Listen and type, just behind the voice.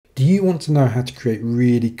Do you want to know how to create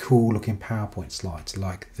really cool looking PowerPoint slides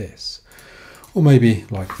like this? Or maybe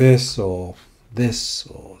like this, or this,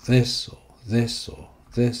 or this, or this, or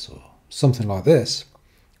this, or something like this?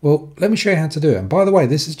 Well, let me show you how to do it. And by the way,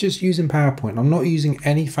 this is just using PowerPoint. I'm not using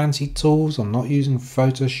any fancy tools. I'm not using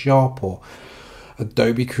Photoshop or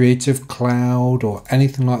Adobe Creative Cloud or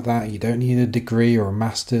anything like that. You don't need a degree or a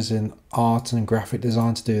master's in art and graphic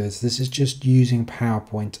design to do this. This is just using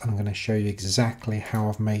PowerPoint, and I'm going to show you exactly how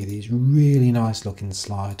I've made these really nice looking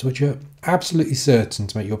slides, which are absolutely certain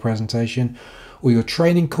to make your presentation or your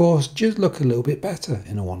training course just look a little bit better,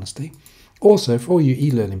 in all honesty. Also, for all you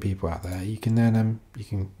e-learning people out there, you can then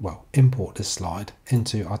import this slide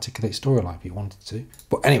into Articulate Storyline if you wanted to.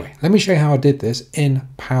 But anyway, let me show you how I did this in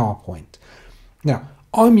PowerPoint. Now,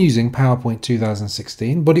 I'm using PowerPoint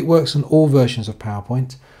 2016, but it works on all versions of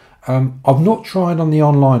PowerPoint. I've not tried on the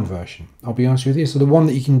online version, I'll be honest with you. So the one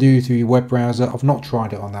that you can do through your web browser, I've not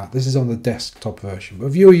tried it on that. This is on the desktop version. But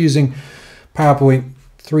if you're using PowerPoint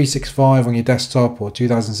 365 on your desktop or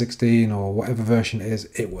 2016 or whatever version it is,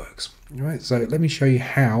 it works. All right, so let me show you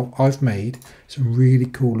how I've made some really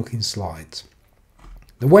cool looking slides.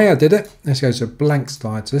 The way I did it, let's go to a blank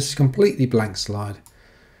slide. So this is a completely blank slide.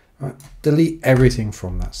 Right, delete everything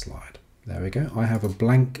from that slide. There we go. I have a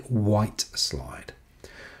blank white slide.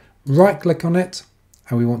 Right click on it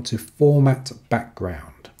and we want to format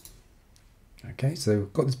background. Okay, so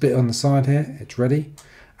we've got this bit on the side here. It's ready.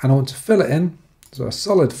 And I want to fill it in. So a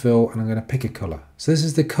solid fill, and I'm going to pick a color. So this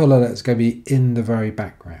is the color that's going to be in the very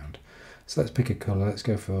background. So let's pick a color. Let's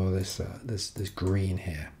go for this this green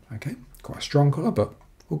here. Okay, quite a strong color, but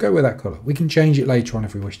we'll go with that color. We can change it later on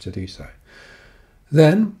if we wish to do so.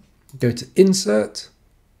 Then go to Insert,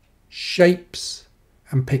 Shapes,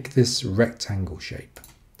 and pick this rectangle shape.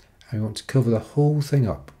 And we want to cover the whole thing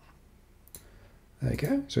up. There you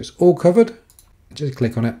go. So it's all covered. Just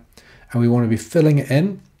click on it, and we want to be filling it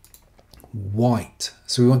in white.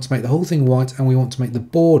 So we want to make the whole thing white, and we want to make the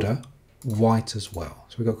border white as well.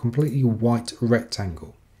 So we've got a completely white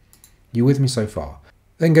rectangle. You with me so far?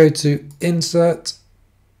 Then go to Insert,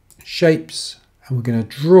 Shapes, and we're going to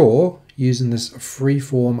draw using this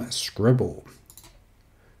freeform scribble.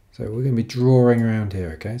 So we're going to be drawing around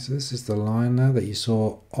here. Okay, so this is the line now that you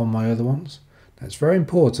saw on my other ones. Now it's very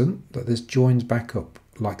important that this joins back up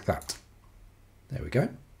like that. There we go.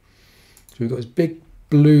 So we've got this big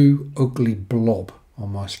blue ugly blob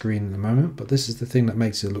on my screen at the moment, but this is the thing that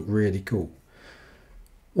makes it look really cool.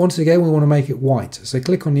 Once again, we want to make it white. So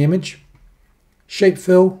click on the image, shape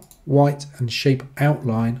fill, white, and shape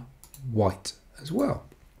outline, white as well.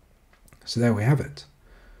 So there we have it.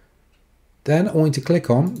 Then I want you to click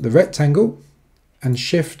on the rectangle and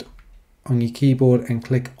shift on your keyboard and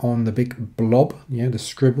click on the big blob, the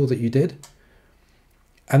scribble that you did.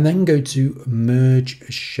 And then go to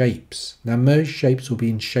Merge Shapes. Now Merge Shapes will be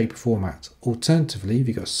in shape format. Alternatively, if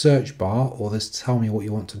you've got a search bar or this tell me what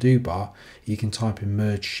you want to do bar, you can type in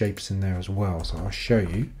Merge Shapes in there as well. So I'll show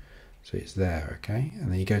you. So it's there, okay?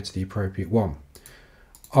 And then you go to the appropriate one.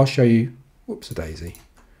 I'll show you, whoops a daisy.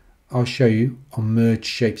 I'll show you on Merge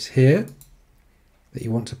Shapes here that you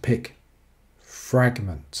want to pick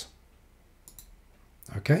Fragment.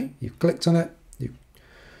 Okay, you've clicked on it.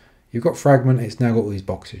 You've got Fragment, it's now got all these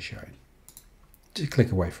boxes showing. Just click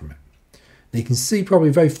away from it. Now you can see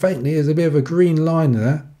probably very faintly there's a bit of a green line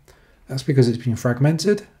there. That's because it's been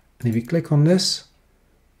fragmented. And if you click on this,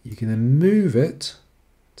 you can then move it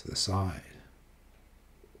to the side.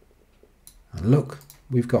 And look,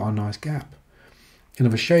 we've got our nice gap. And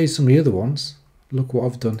if I show you some of the other ones, look what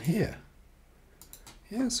I've done here.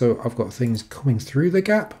 Yeah, so I've got things coming through the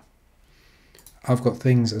gap. I've got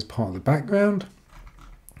things as part of the background.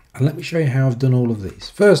 And let me show you how I've done all of these.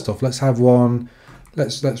 First off, let's have one.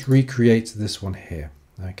 Let's recreate this one here.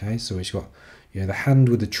 Okay, so we've got the hand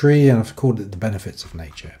with the tree, and I've called it the benefits of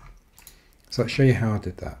nature. So let's show you how I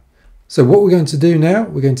did that. So what we're going to do now,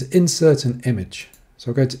 we're going to insert an image.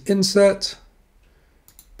 So I'll go to Insert,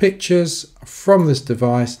 Pictures from this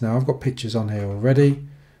device. Now I've got pictures on here already.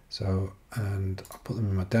 So, and I'll put them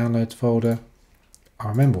in my downloads folder. I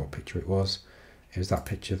remember what picture it was. It was that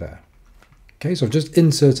picture there. Okay, so I've just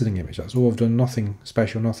inserted an image. That's all I've done, nothing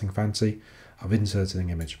special, nothing fancy. I've inserted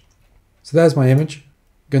an image. So there's my image.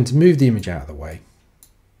 I'm going to move the image out of the way.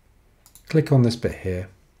 Click on this bit here.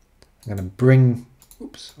 I'm going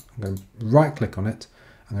to right click on it.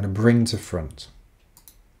 I'm going to bring to front.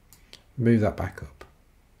 Move that back up.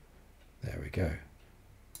 There we go.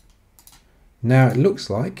 Now it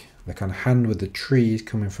looks like the kind of hand with the trees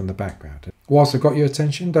coming from the background. Whilst I've got your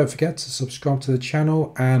attention, don't forget to subscribe to the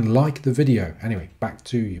channel and like the video. Anyway, back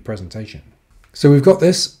to your presentation. So we've got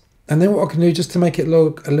this. And then what I can do just to make it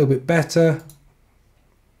look a little bit better,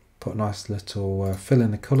 put a nice little fill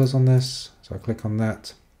in the colours on this. So I click on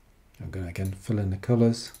that. I'm going to again fill in the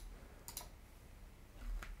colours.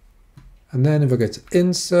 And then if I go to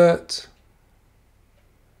insert,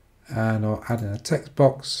 and I'll add in a text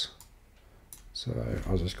box. So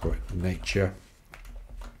I'll just call it nature.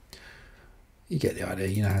 You get the idea,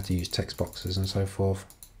 you know how to use text boxes and so forth.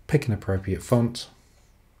 Pick an appropriate font.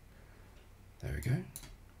 There we go.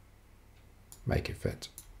 Make it fit.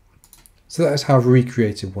 So that's how I've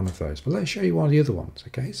recreated one of those. But let's show you one of the other ones.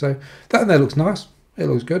 Okay, so that there looks nice. It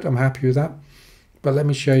looks good. I'm happy with that. But let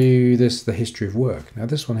me show you this, the history of work. Now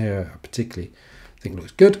this one here I particularly think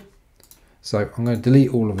looks good. So I'm going to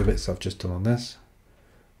delete all of the bits I've just done on this.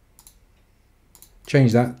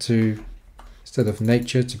 Change that to, instead of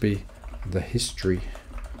nature, to be the history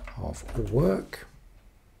of work.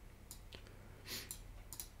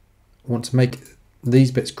 I want to make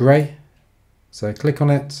these bits grey. So click on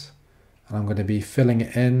it and I'm going to be filling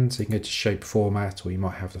it in. So you can go to shape format, or you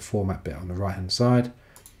might have the format bit on the right hand side.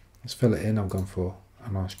 Let's fill it in. I'm going for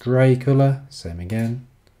a nice grey colour. Same again.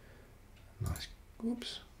 Nice.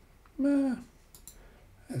 Whoops.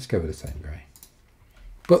 Let's go with the same grey.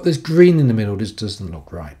 But this green in the middle just doesn't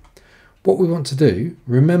look right. What we want to do,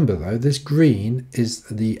 remember though, this green is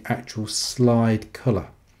the actual slide colour.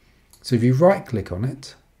 So if you right click on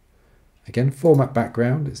it, again, format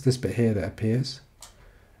background, it's this bit here that appears.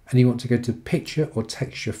 And you want to go to picture or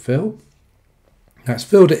texture fill. Now it's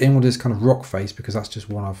filled it in with this kind of rock face because that's just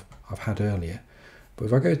one I've had earlier. But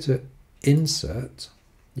if I go to insert,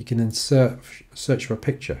 you can insert, search for a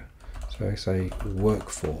picture. So I say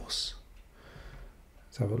workforce.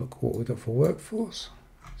 Let's have a look at what we've got for workforce.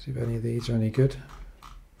 See if any of these are any good.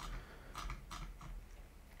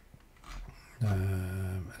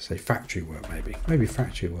 Let's say factory work maybe. Maybe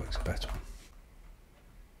factory work's a better one.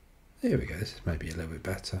 There we go, this is maybe a little bit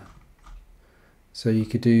better. So you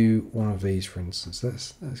could do one of these, for instance.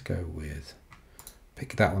 Let's go with,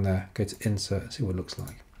 pick that one there, go to insert, see what it looks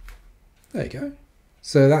like. There you go.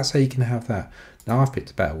 So that's how you can have that. Now I've picked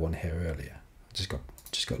a better one here earlier. I just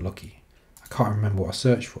got lucky. I can't remember what I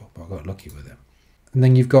searched for, but I got lucky with it. And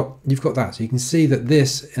then you've got that. So you can see that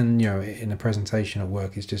this, in a presentation at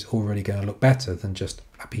work, is just already going to look better than just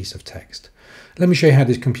a piece of text. Let me show you how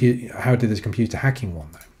I did this computer hacking one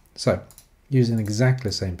though. So using exactly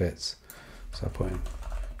the same bits. So I put in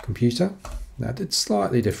computer. Now I did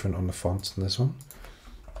slightly different on the fonts than this one.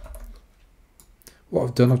 What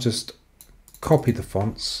I've done, I've just copied the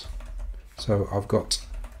fonts. So I've got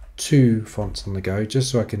 2 fonts on the go,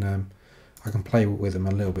 just so I can play with them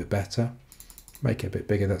a little bit better. Make it a bit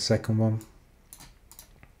bigger, that second one.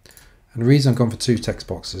 And the reason I've gone for 2 text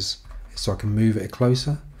boxes is so I can move it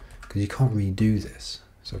closer, because you can't really do this.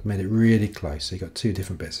 So I've made it really close. So you've got 2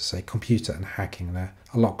 different bits, to say computer and hacking, they're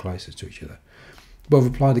a lot closer to each other. But I've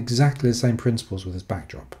applied exactly the same principles with this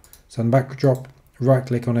backdrop. So on the backdrop, right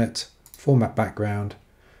click on it, format background,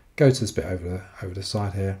 go to this bit over the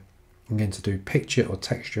side here. I'm going to do picture or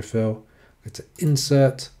texture fill. Go to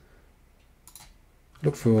insert.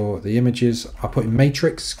 Look for the images. I put in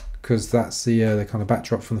Matrix because that's the kind of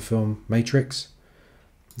backdrop from the film Matrix.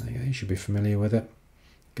 There you go, you should be familiar with it.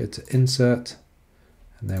 Go to insert,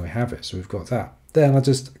 and there we have it. So we've got that. Then I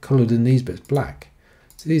just coloured in these bits black.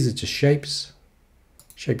 So these are just shapes,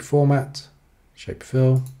 shape format, shape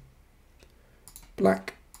fill,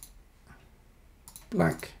 black,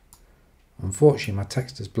 black. Unfortunately, my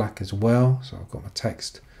text is black as well, so I've got my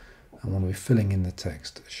text. I want to be filling in the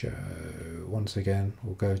text. So once again,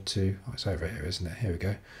 we'll go to, oh, it's over here, isn't it? Here we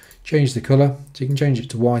go. Change the colour. So you can change it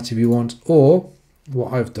to white if you want, or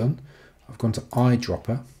what I've done, I've gone to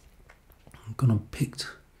eyedropper. I've gone and picked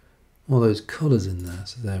all those colours in there.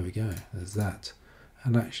 So there we go. There's that.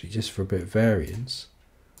 And actually, just for a bit of variance,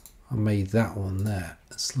 I made that one there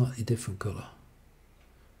a slightly different colour.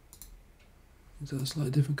 Is that a slightly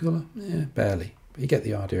different colour? Yeah, barely. But you get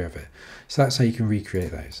the idea of it. So that's how you can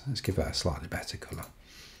recreate those. Let's give that a slightly better colour.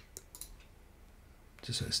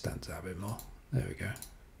 Just so it stands out a bit more. There we go.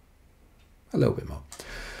 A little bit more.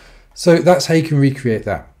 So that's how you can recreate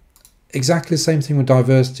that. Exactly the same thing with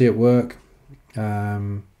diversity at work.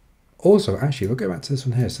 Also, actually, we'll go back to this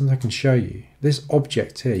one here. Something I can show you. This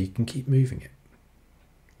object here, you can keep moving it.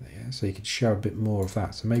 Yeah, so you can show a bit more of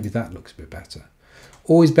that. So maybe that looks a bit better.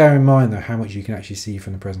 Always bear in mind, though, how much you can actually see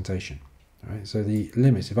from the presentation. All right, so the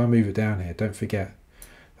limits, if I move it down here, don't forget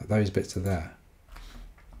that those bits are there.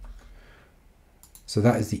 So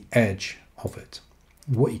that is the edge of it.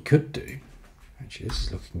 What you could do, actually this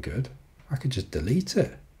is looking good, I could just delete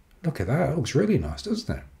it. Look at that, it looks really nice,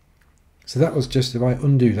 doesn't it? So that was just, if I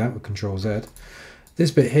undo that with Control Z,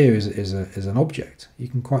 This bit here is an object. You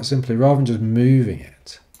can quite simply, rather than just moving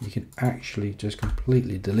it, you can actually just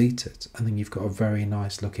completely delete it, and then you've got a very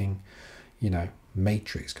nice looking, you know,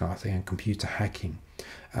 matrix kind of thing, and computer hacking.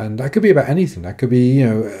 And that could be about anything. That could be, you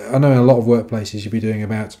know, I know in a lot of workplaces you'd be doing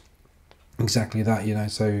about exactly that, you know,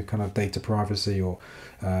 so kind of data privacy, or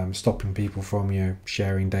stopping people from, you know,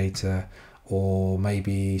 sharing data, or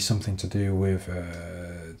maybe something to do with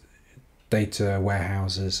data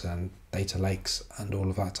warehouses and data lakes and all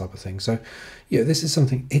of that type of thing. So yeah, this is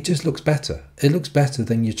something, it just looks better. It looks better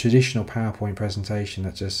than your traditional PowerPoint presentation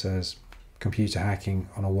that just says computer hacking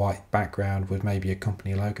on a white background with maybe a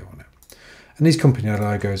company logo on it. And these company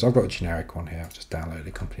logos, I've got a generic one here, I've just downloaded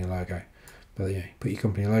a company logo, but yeah, put your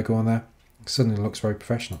company logo on there, it suddenly looks very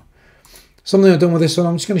professional. Something I've done with this one,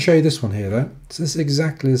 I'm just going to show you this one here though. So this is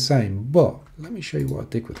exactly the same, but let me show you what I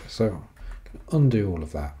did with this. So I'm going to undo all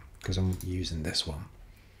of that because I'm using this one.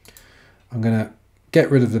 I'm going to get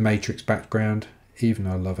rid of the matrix background, even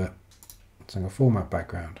though I love it. So I'm going to format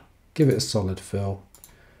background, give it a solid fill,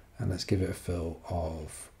 and let's give it a fill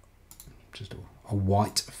of just a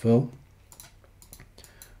white fill.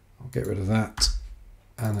 I'll get rid of that,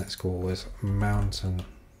 and let's call this mountain.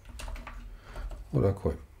 What do I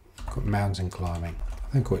call it? I call it mountain climbing.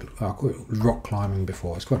 I call it rock climbing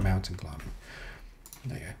before. It's called mountain climbing.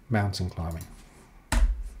 There you go, mountain climbing. There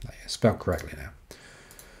you go, spelled correctly now.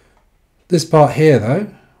 This part here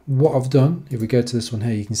though, what I've done, if we go to this one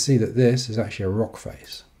here, you can see that this is actually a rock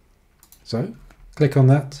face. So click on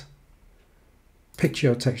that, picture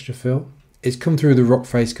your texture fill. It's come through the rock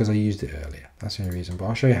face because I used it earlier. That's the only reason, but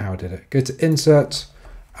I'll show you how I did it. Go to insert,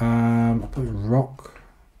 I'll put in rock.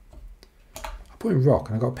 I'll put in rock,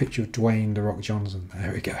 and I've got a picture of Dwayne The Rock Johnson.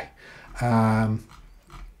 There we go.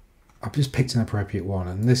 I've just picked an appropriate one.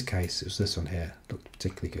 In this case, it was this one here. Looked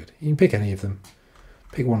particularly good. You can pick any of them.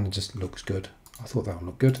 Pick one that just looks good. I thought that one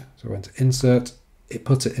looked good. So I went to insert, it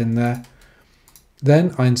put it in there.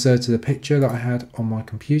 Then I inserted a picture that I had on my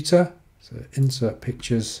computer. So insert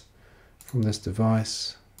pictures from this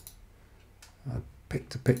device. I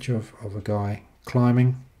picked a picture of a guy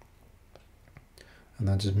climbing, and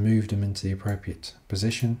then just moved him into the appropriate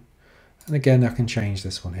position. And again, I can change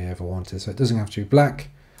this one here if I wanted. So it doesn't have to be black.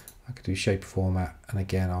 I could do shape format, and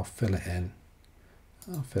again, I'll fill it in.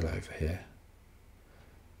 I'll fill it over here.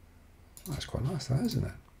 That's quite nice, that, isn't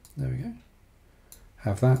it? There we go.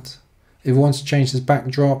 Have that. If we want to change this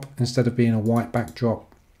backdrop, instead of being a white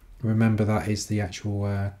backdrop, remember that is the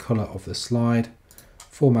actual colour of the slide.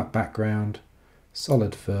 Format background,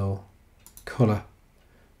 solid fill, colour.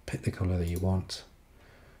 Pick the colour that you want.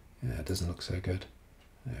 Yeah, it doesn't look so good.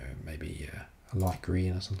 Maybe a light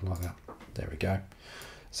green or something like that. There we go.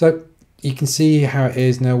 So you can see how it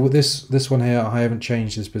is now. With this one here, I haven't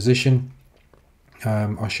changed this position. I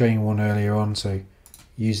was showing you one earlier on, so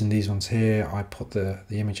using these ones here, I put the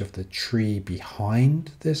image of the tree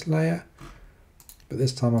behind this layer, but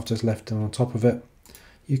this time I've just left them on top of it.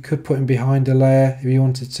 You could put them behind a layer if you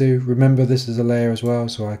wanted to. Remember, this is a layer as well,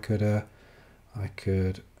 so I could as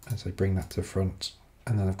I bring that to the front,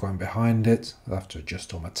 and then I've gone behind it. I'll have to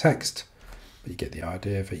adjust all my text, but you get the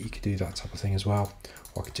idea of it. You could do that type of thing as well,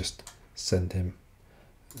 or I could just send him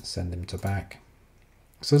to back.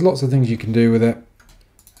 So there's lots of things you can do with it.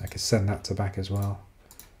 I could send that to back as well.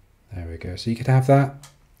 There we go. So you could have that.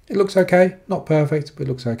 It looks okay. Not perfect, but it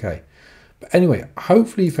looks okay. But anyway,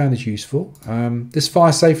 hopefully you found this useful. This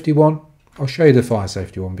fire safety one, I'll show you the fire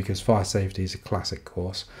safety one because fire safety is a classic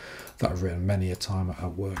course that I've written many a time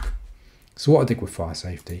at work. So what I did with fire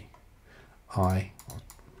safety, I'll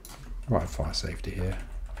write fire safety here.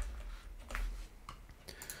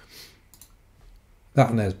 That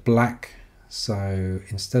one there's black. So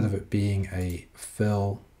instead of it being a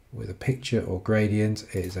fill with a picture or gradient,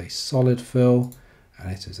 it is a solid fill,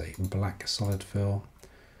 and it is a black solid fill.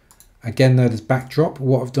 Again, though, this backdrop,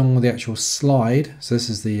 what I've done with the actual slide, so this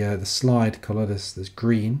is the slide color, this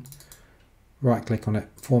green. Right click on it,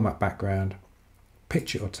 format background,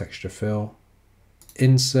 picture or texture fill,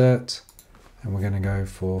 insert, and we're going to go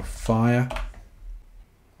for fire.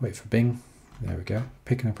 Wait for Bing. There we go.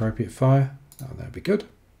 Pick an appropriate fire. Oh, that'd be good.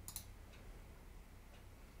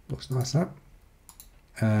 Looks nice, that.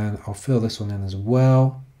 And I'll fill this one in as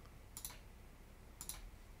well.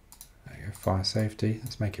 There you go, fire safety.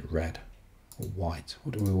 Let's make it red or white.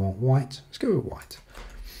 What do we want? White. Let's go with white.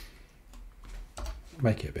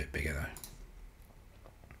 Make it a bit bigger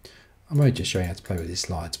though. I'm only just showing you how to play with these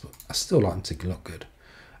slides, but I still like them to look good.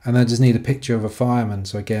 And I just need a picture of a fireman.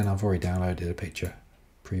 So again, I've already downloaded a picture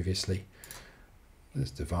previously.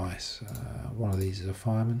 This device. One of these is a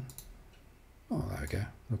fireman. Oh, there we go.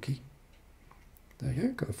 Looky. There you go.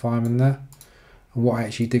 Got the fireman there. And what I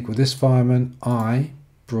actually did with this fireman, I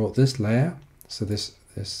brought this layer, so this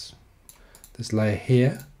layer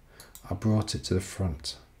here, I brought it to the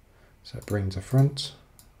front. So bring to front,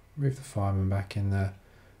 move the fireman back in there.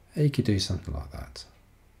 And you could do something like that.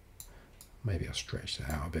 Maybe I'll stretch that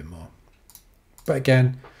out a bit more. But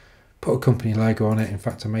again, put a company logo on it. In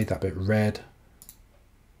fact, I made that bit red.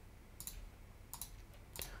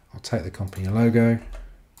 I'll take the company logo,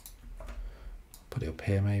 put it up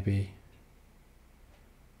here maybe.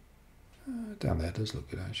 Down there does look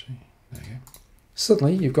good actually. There you go.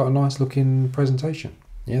 Suddenly you've got a nice looking presentation.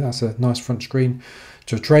 Yeah, that's a nice front screen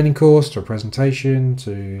to a training course, to a presentation,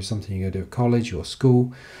 to something you're going to do at college or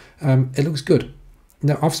school. It looks good.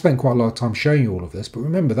 Now, I've spent quite a lot of time showing you all of this, but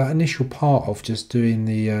remember that initial part of just doing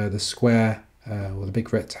the square or the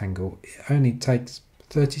big rectangle, it only takes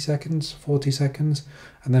 30 seconds, 40 seconds,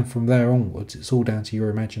 and then from there onwards, it's all down to your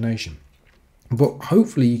imagination. But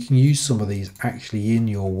hopefully you can use some of these actually in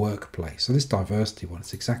your workplace. So this diversity one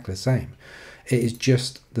is exactly the same. It is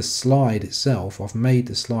just the slide itself. I've made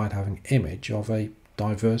the slide having an image of a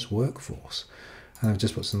diverse workforce. And I've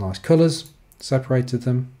just put some nice colours, separated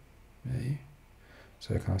them.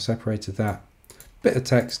 So I kind of separated that. Bit of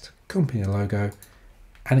text, company logo,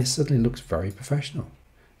 and it suddenly looks very professional.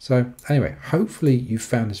 So anyway, hopefully you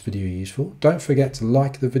found this video useful. Don't forget to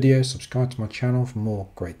like the video, subscribe to my channel for more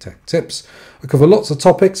great tech tips. I cover lots of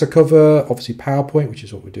topics. I cover obviously PowerPoint, which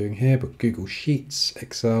is what we're doing here, but Google Sheets,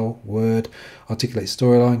 Excel, Word, Articulate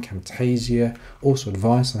Storyline, Camtasia, also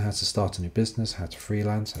advice on how to start a new business, how to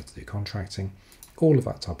freelance, how to do contracting, all of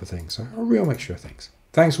that type of thing. So a real mixture of things.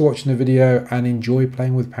 Thanks for watching the video and enjoy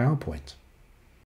playing with PowerPoint.